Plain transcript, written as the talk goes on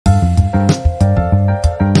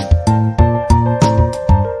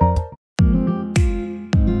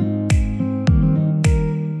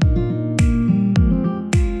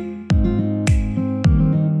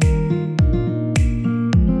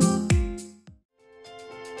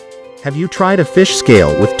Have you tried a fish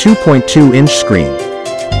scale with 2.2-inch screen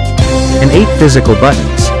and 8 physical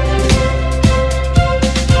buttons?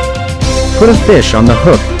 Put a fish on the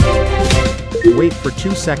hook. Wait for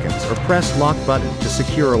 2 seconds or press lock button to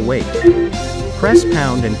secure a weight. Press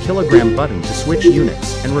pound and kilogram button to switch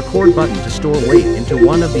units, and record button to store weight into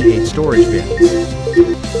one of the 8 storage bins.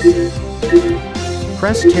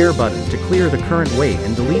 Press tear button to clear the current weight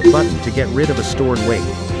and delete button to get rid of a stored weight.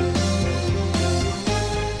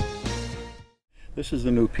 This is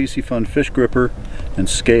the new Piscifun fish gripper and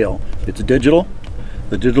scale. It's digital.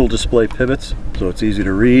 The digital display pivots, so it's easy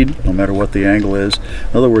to read no matter what the angle is.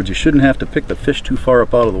 In other words, you shouldn't have to pick the fish too far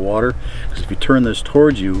up out of the water, because if you turn this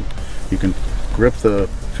towards you, you can grip the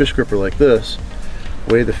fish gripper like this,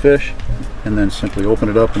 weigh the fish, and then simply open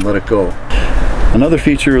it up and let it go. Another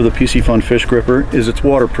feature of the Piscifun fish gripper is it's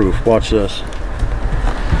waterproof. Watch this.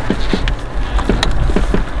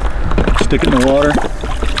 Stick it in the water,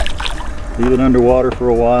 leave it underwater for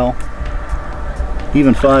a while,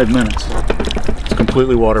 even 5 minutes. It's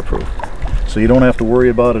completely waterproof. So you don't have to worry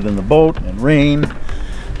about it in the boat, in rain,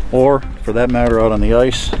 or for that matter out on the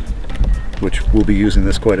ice, which we'll be using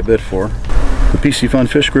this quite a bit for. The Piscifun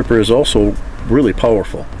fish gripper is also really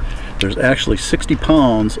powerful. There's actually 60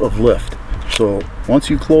 pounds of lift. So once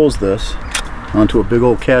you close this onto a big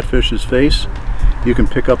old catfish's face, you can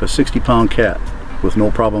pick up a 60-pound cat with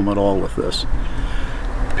no problem at all with this.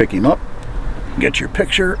 Pick him up, get your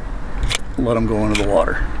picture, let him go into the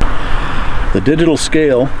water. The digital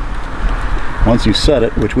scale, once you set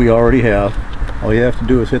it, which we already have, all you have to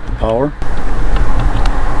do is hit the power,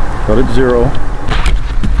 put it 0,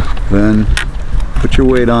 then put your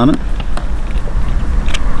weight on it,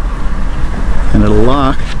 and it'll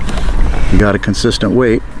lock. You got a consistent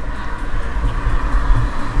weight,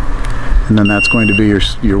 and then that's going to be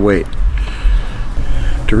your weight.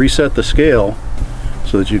 To reset the scale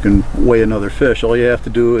so that you can weigh another fish, all you have to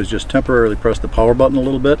do is just temporarily press the power button a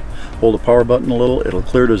little bit, hold the power button a little, it'll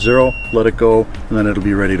clear to 0, let it go, and then it'll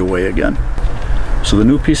be ready to weigh again. So the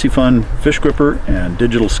new Piscifun fish gripper and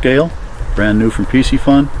digital scale, brand new from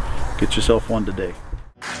Piscifun. Get yourself one today.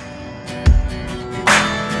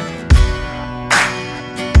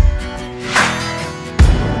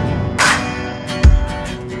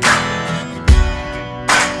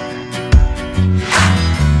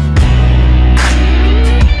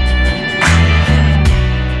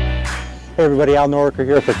 Hey everybody, Al Norricker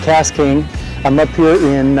here for KastKing. I'm up here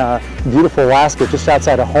in beautiful Alaska, just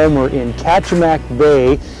outside of Homer in Kachemak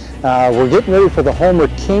Bay. We're getting ready for the Homer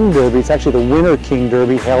King Derby. It's actually the Winter King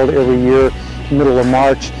Derby, held every year, middle of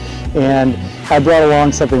March. And I brought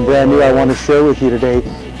along something brand new I want to share with you today.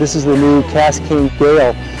 This is the new KastKing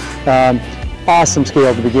scale. Awesome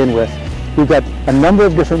scale to begin with. We've got a number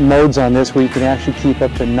of different modes on this where you can actually keep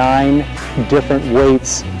up to 9 different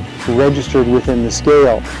weights registered within the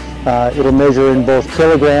scale. It'll measure in both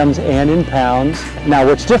kilograms and in pounds. Now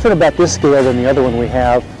what's different about this scale than the other one we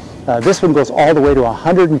have, this one goes all the way to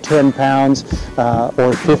 110 pounds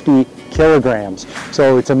or 50 kilograms.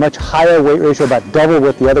 So it's a much higher weight ratio, about double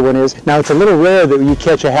what the other one is. Now it's a little rare that you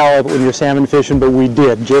catch a halibut when you're salmon fishing, but we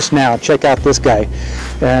did just now. Check out this guy.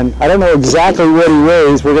 And I don't know exactly what he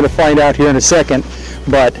weighs, we're going to find out here in a second,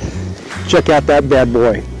 but check out that bad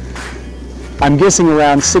boy. I'm guessing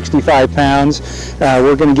around 65 pounds.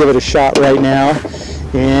 We're going to give it a shot right now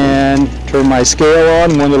and turn my scale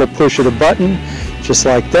on. One little push of the button, just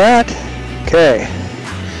like that. Okay,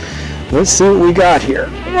 let's see what we got here.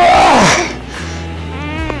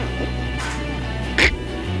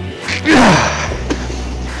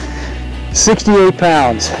 68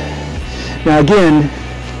 pounds. Now again,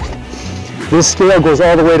 this scale goes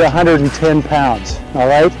all the way to 110 pounds. All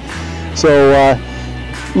right, so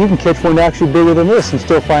you can catch one actually bigger than this and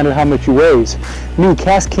still find out how much he weighs. New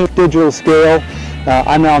KastKing digital scale.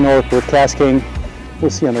 I'm Al Norricker with KastKing.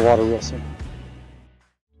 We'll see you on the water real soon.